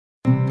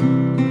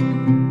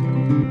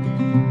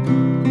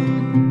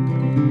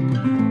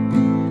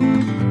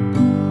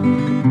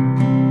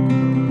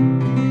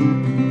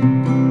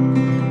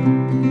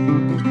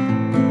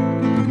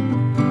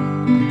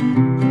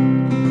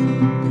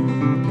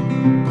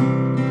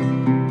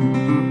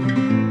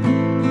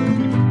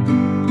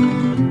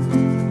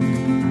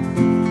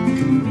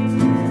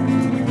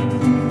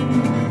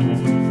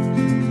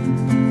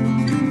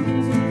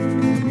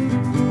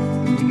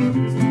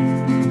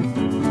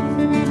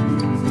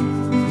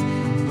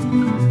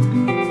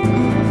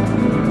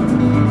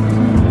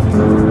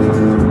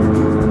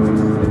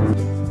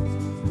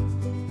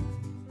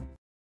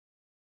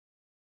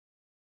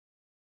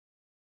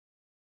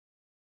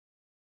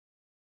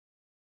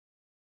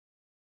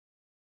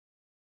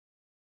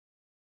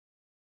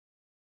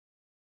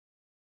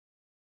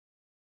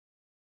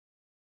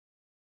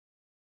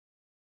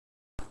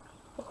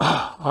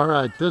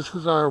Alright, this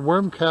is our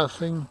worm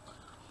casting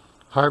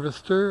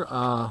harvester.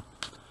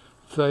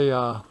 It's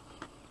a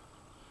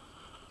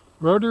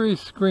rotary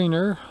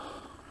screens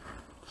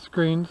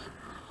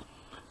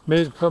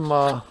made from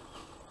a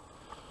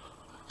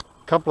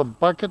couple of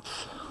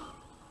buckets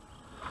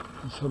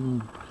and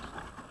some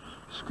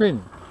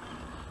screening.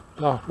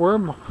 The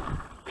worm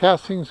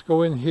castings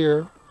go in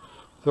here,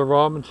 the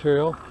raw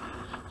material.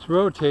 It's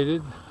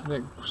rotated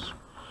and it's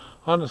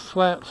on a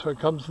slant, so it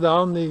comes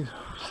down the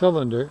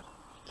cylinder.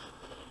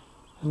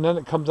 And then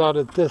it comes out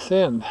at this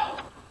end,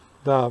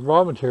 the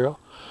raw material.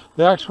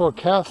 The actual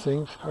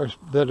castings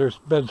that have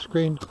been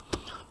screened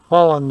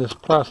fall on this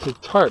plastic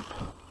tarp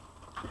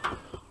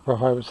for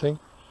harvesting.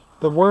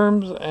 The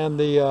worms and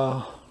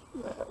the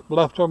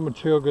leftover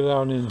material go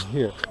down in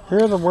here.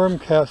 Here are the worm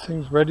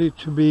castings ready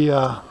to be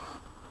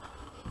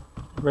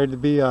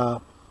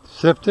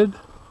sifted.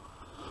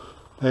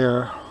 They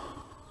are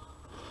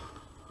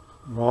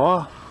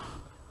raw.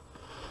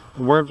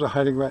 The worms are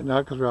hiding right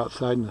now because they're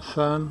outside in the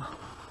sun.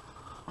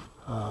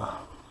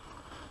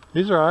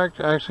 These are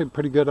actually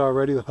pretty good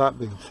already without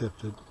being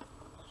sifted.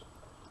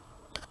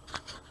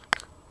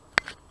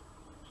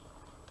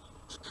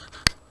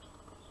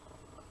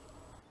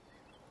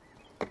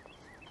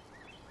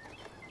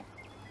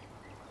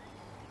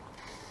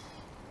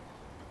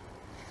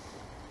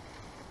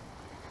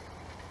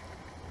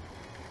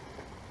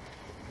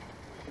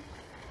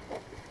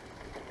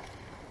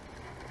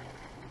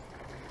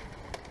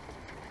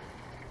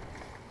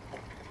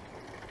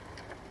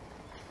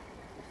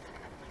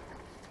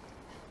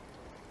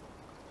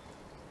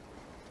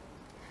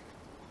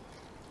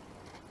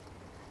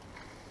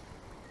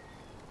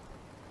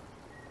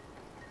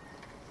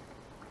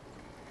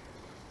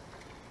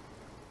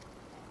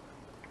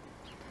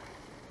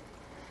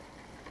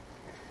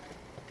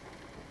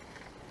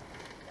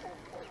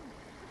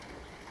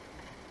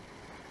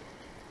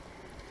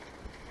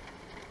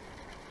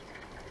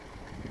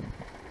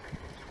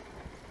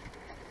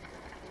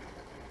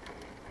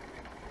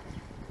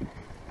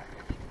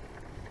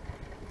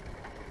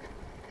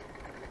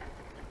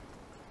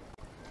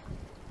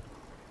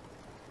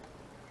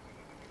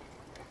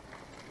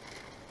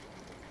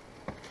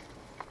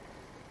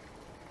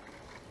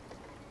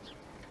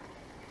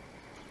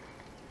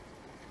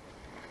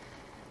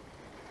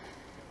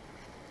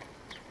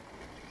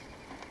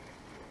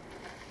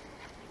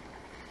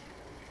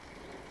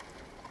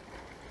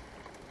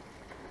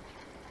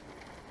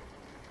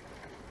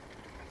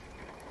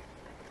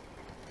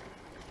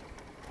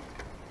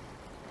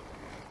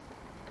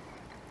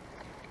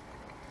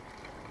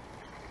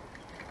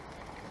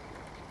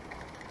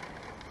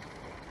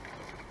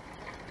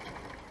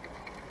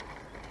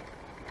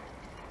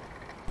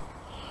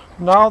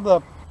 Now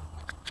the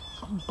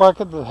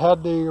bucket that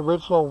had the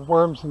original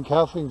worms and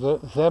castings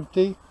is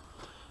empty.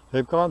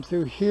 They've gone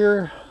through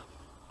here.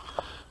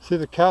 See,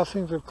 the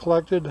castings are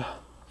collected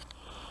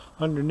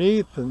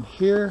underneath and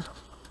here.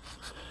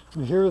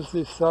 And here's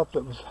the stuff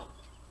that was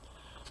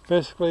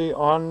basically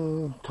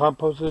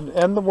uncomposted,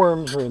 and the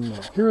worms are in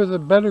there. Here is a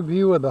better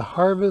view of the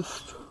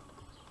harvest.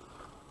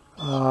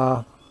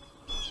 If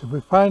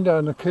we find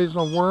an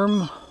occasional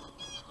worm,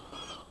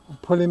 we'll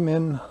put him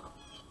in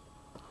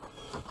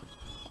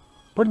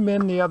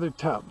the other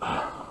tub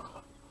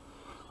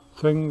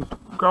so he can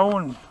go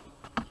and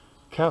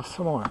cast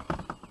some more.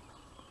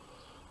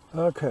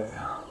 Okay.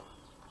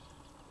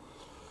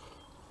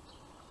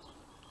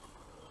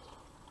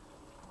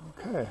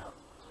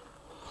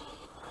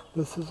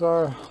 This is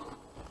our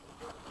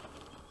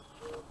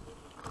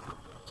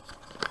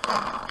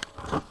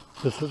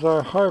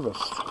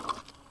harvest.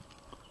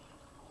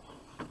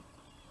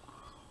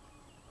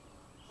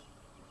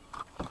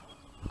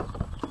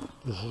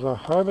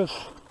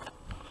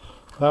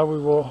 Now we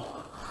will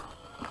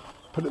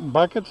put it in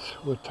buckets.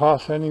 We'll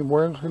toss any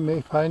worms we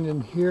may find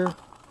in here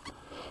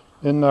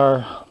in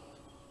our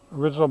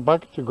original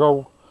bucket to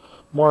grow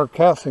more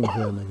castings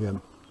in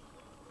again.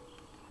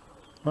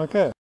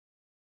 Okay.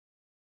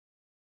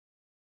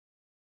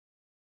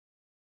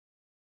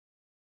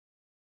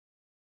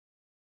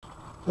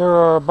 There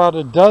are about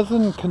a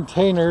dozen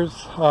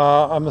containers,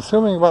 I'm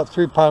assuming about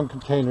 3-pound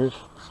containers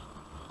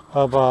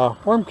of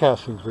worm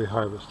castings we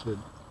harvested.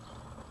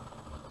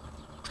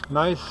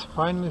 Nice,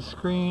 finely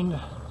screened,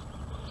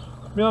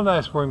 real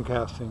nice worm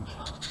castings.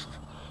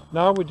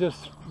 Now we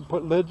just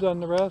put lids on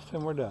the rest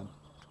and we're done.